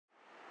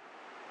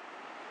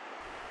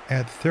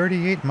At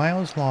 38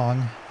 miles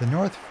long, the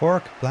North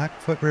Fork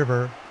Blackfoot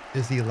River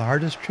is the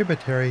largest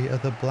tributary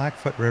of the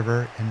Blackfoot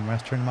River in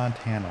western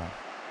Montana.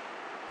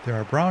 There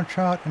are brown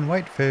trout and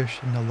whitefish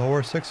in the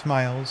lower 6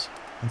 miles,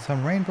 and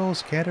some rainbows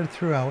scattered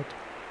throughout,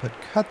 but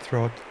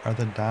cutthroat are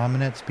the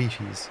dominant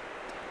species.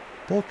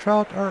 Bull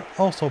trout are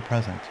also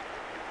present.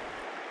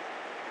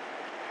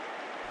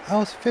 I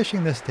was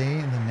fishing this day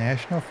in the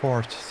National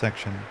Forest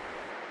section.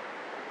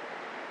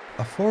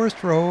 A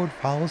forest road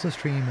follows the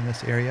stream in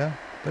this area,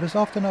 but is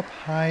often up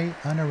high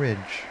on a ridge.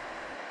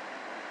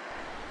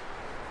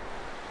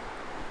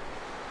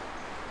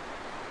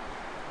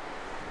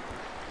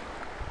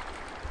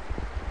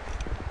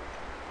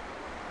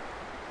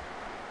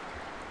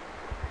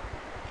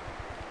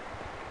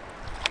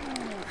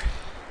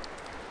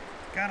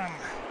 Got him.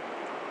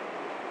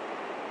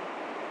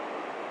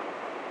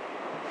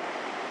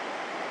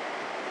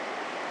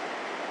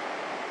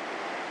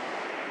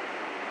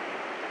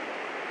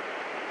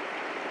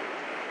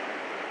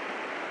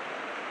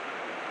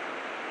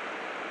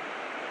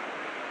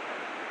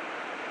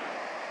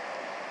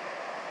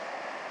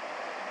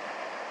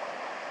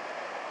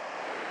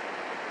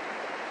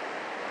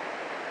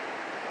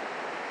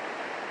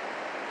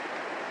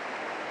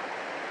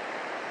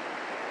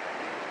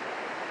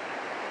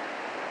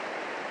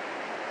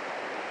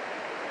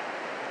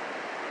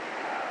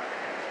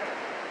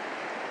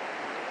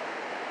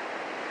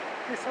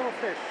 Nice little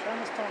fish on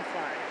the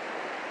stonefly.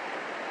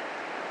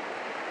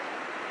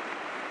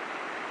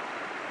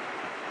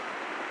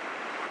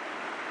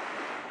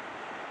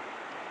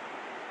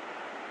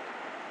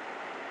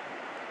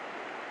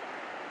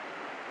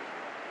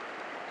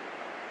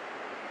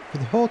 For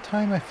the whole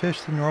time I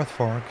fished the North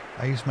Fork,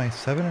 I used my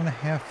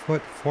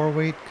 7.5-foot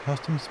 4-weight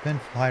custom spin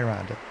fly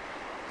rod.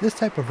 This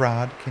type of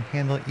rod can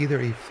handle either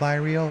a fly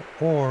reel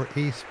or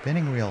a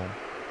spinning reel.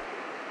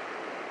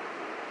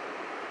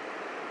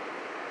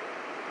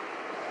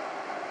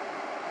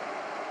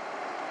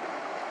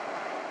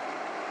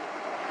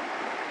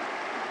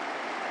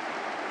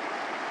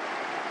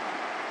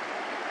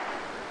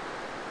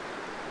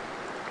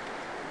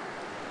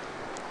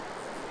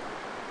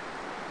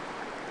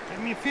 Get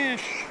me a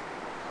fish.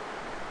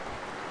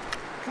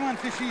 Come on,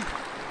 fishy.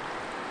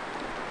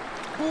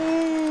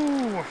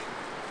 Ooh!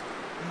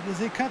 It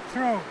is a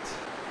cutthroat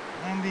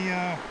on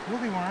the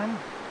woolly worm.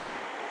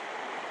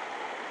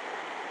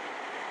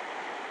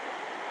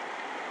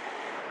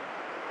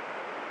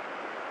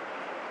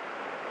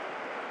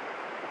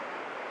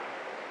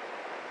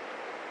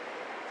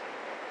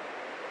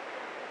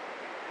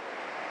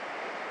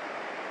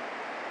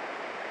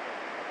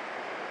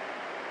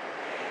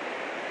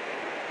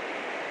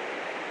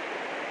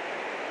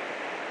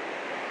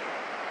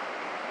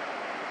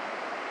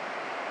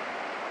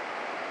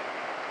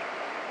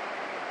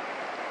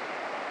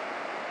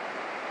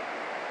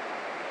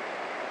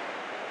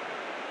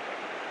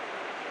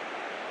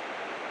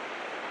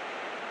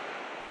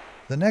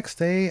 The next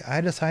day, I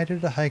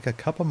decided to hike a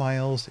couple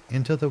miles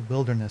into the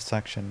wilderness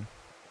section.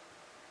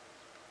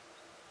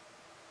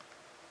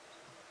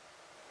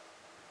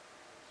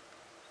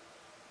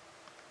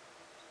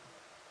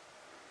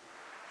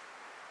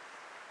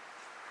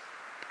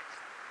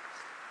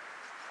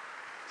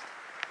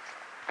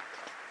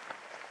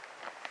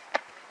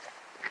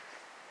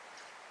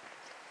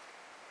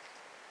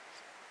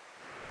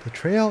 The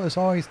trail is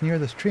always near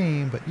the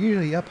stream, but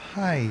usually up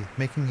high,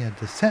 making a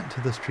descent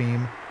to the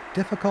stream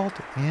difficult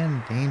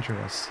and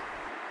dangerous.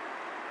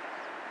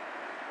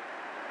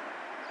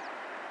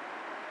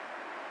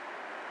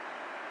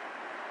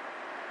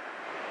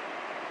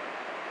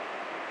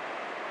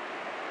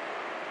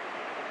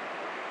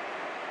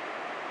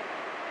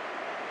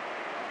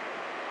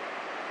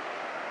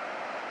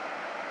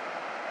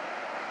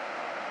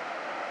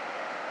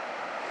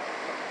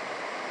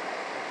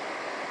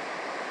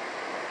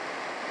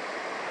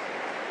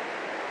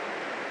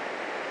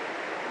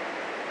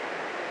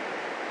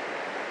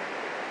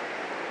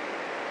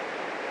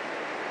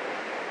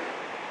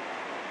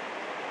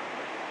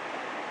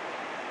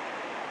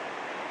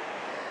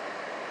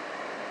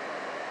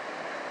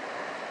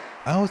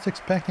 I was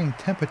expecting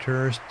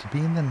temperatures to be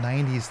in the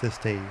 90s this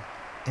day.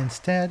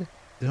 Instead,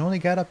 it only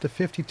got up to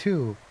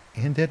 52,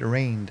 and it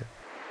rained.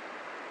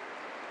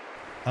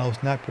 I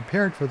was not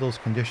prepared for those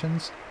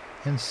conditions,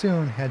 and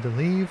soon had to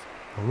leave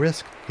or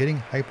risk getting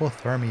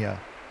hypothermia.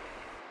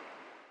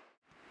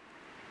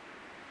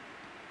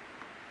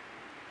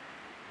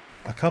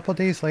 A couple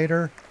days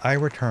later, I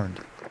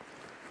returned.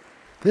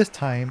 This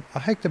time, I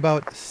hiked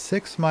about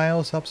 6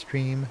 miles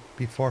upstream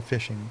before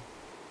fishing.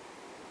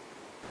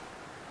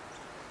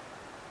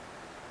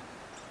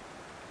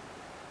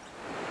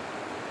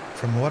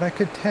 From what I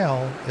could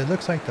tell, it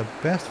looks like the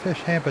best fish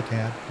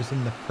habitat is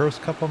in the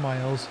first couple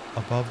miles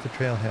above the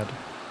trailhead.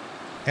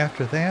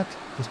 After that,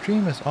 the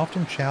stream is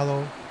often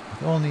shallow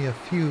with only a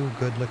few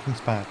good-looking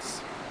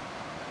spots.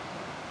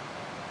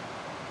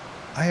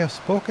 I have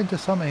spoken to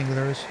some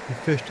anglers who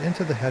fished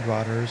into the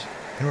headwaters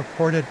and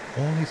reported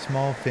only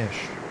small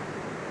fish.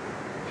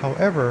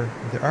 However,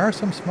 there are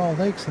some small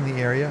lakes in the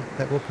area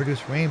that will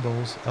produce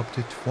rainbows up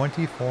to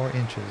 24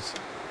 inches.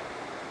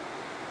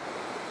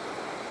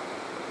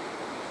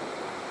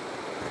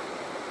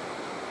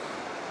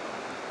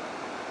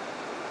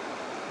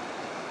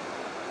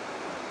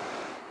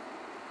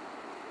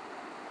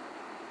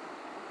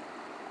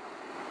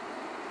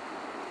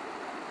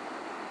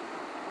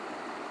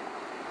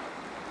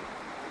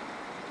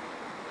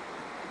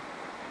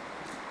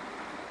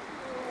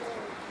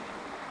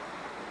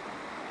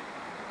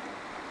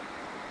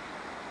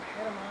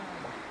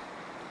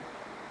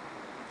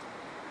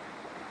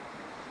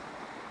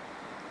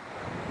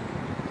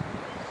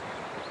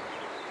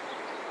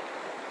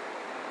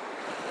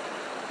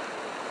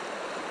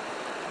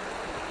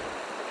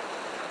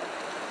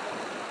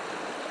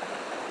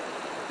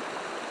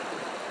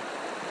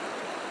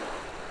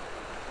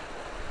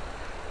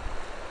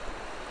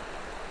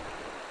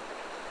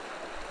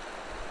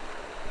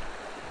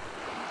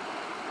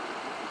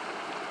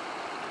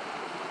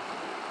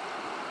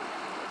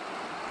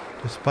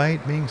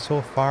 Despite being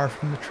so far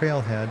from the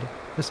trailhead,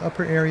 this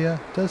upper area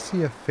does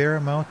see a fair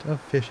amount of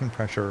fishing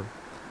pressure,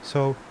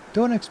 so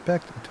don't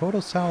expect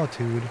total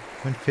solitude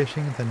when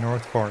fishing the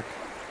North Fork.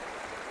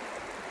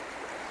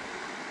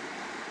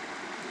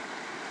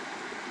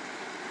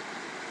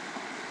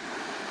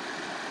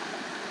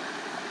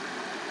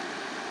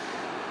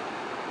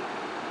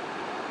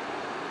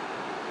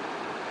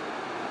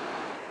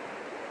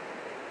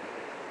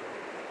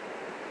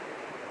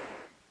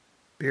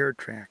 Bear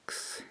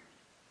tracks.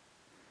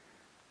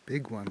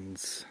 Big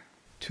ones.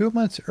 2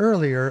 months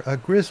earlier, a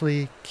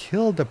grizzly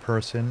killed a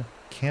person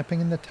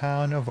camping in the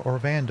town of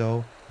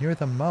Orlando near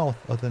the mouth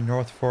of the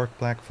North Fork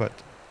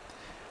Blackfoot.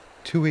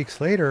 2 weeks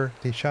later,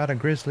 they shot a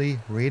grizzly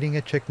raiding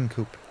a chicken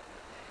coop.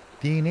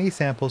 DNA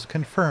samples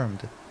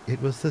confirmed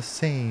it was the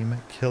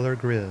same killer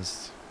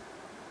grizz.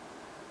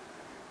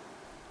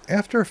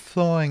 After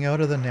flowing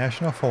out of the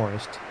national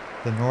forest,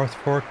 the North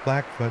Fork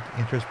Blackfoot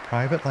enters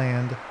private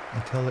land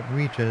until it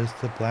reaches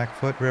the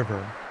Blackfoot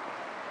River.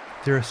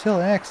 There is still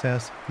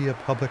access via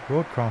public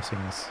road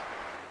crossings.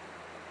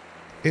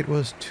 It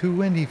was too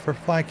windy for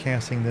fly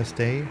casting this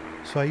day,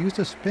 so I used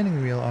a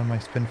spinning reel on my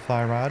spin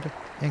fly rod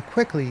and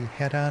quickly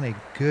had on a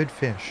good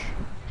fish.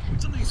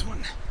 It's a nice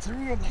one. It's a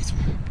real nice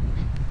one.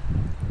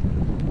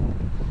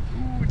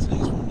 Ooh, it's a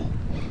nice one.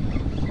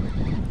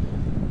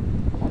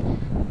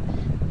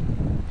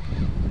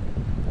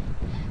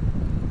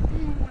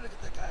 Ooh, look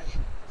at that guy.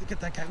 Look at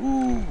that guy.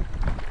 Ooh,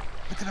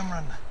 look at him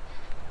run.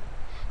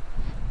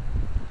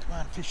 Come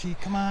on, fishy,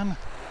 come on.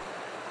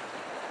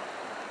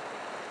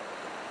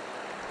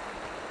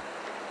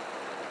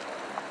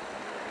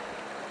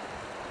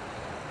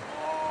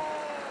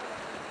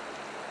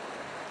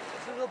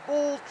 This is a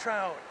bull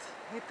trout.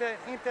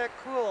 Ain't that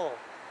cool?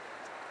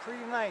 It's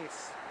pretty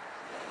nice.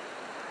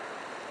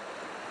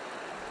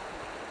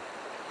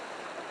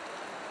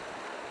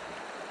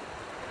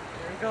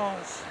 There he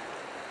goes.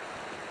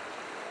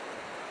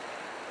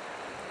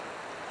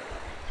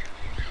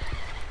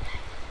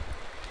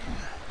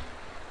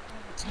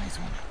 It's a nice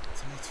one.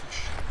 It's a nice fish.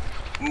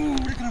 Ooh,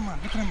 look at him run.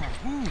 Look at him run.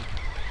 Ooh.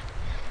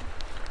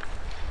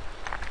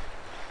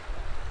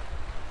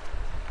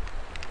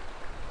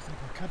 It's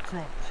like a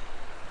cutthroat.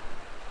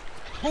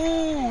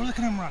 Oh, look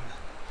at him run.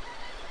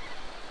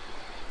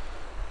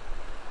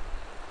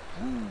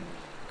 Ooh,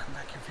 come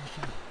back here,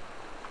 fishy.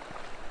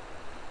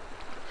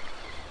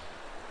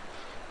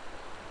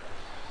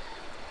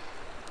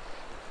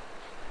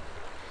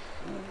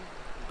 Ooh,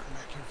 come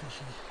back here,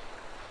 fishy.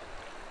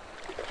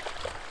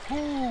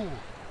 Ooh,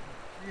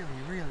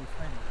 really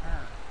fighting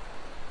hard.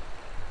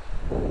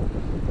 Oh,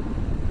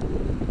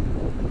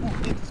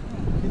 get this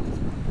one, get this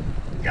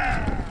one.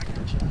 Ah,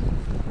 gotcha.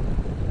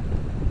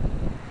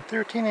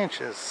 13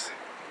 inches.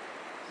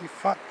 He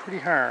fought pretty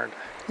hard.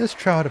 This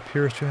trout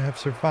appears to have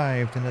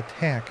survived an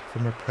attack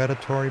from a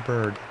predatory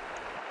bird.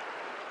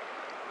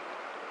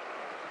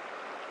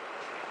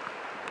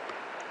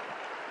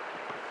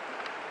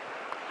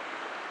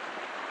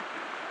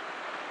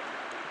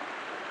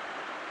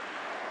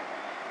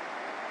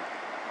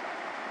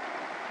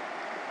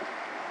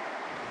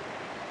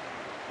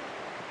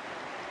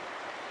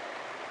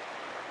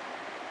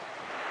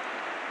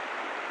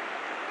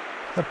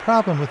 The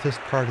problem with this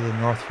part of the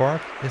North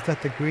Fork is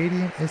that the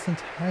gradient isn't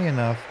high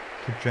enough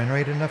to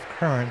generate enough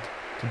current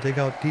to dig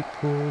out deep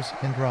pools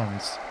and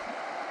runs.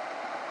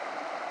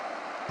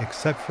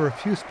 Except for a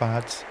few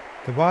spots,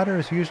 the water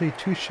is usually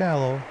too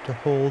shallow to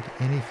hold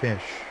any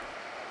fish.